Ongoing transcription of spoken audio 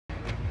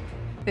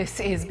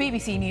This is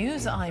BBC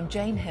News. I'm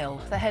Jane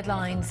Hill. The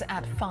headlines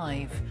at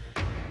 5.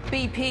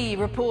 BP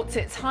reports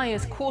its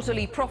highest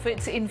quarterly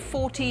profits in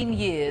 14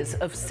 years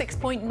of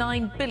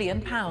 £6.9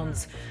 billion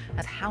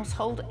as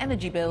household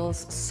energy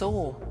bills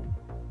soar.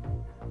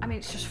 I mean,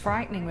 it's just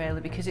frightening,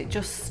 really, because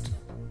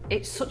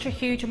it's such a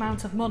huge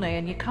amount of money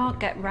and you can't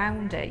get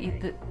round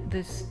it.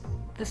 There's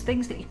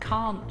things that you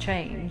can't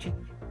change.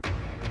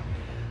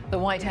 The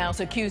White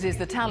House accuses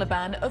the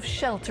Taliban of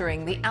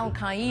sheltering the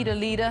al-Qaeda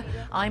leader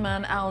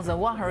Ayman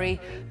al-Zawahiri,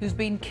 who's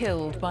been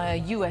killed by a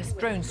US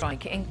drone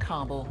strike in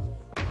Kabul.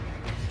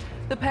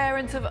 The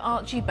parents of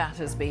Archie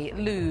Battersby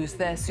lose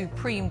their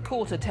Supreme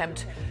Court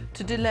attempt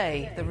to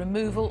delay the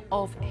removal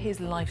of his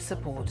life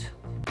support.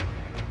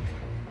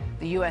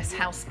 The US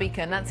House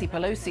Speaker Nancy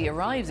Pelosi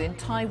arrives in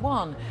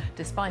Taiwan,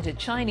 despite a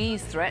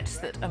Chinese threat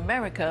that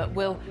America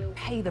will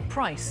pay the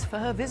price for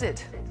her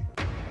visit.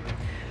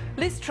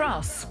 Liz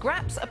Truss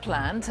scraps a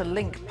plan to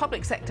link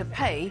public sector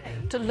pay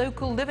to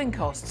local living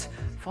costs,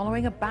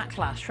 following a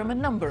backlash from a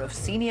number of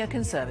senior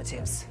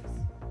Conservatives.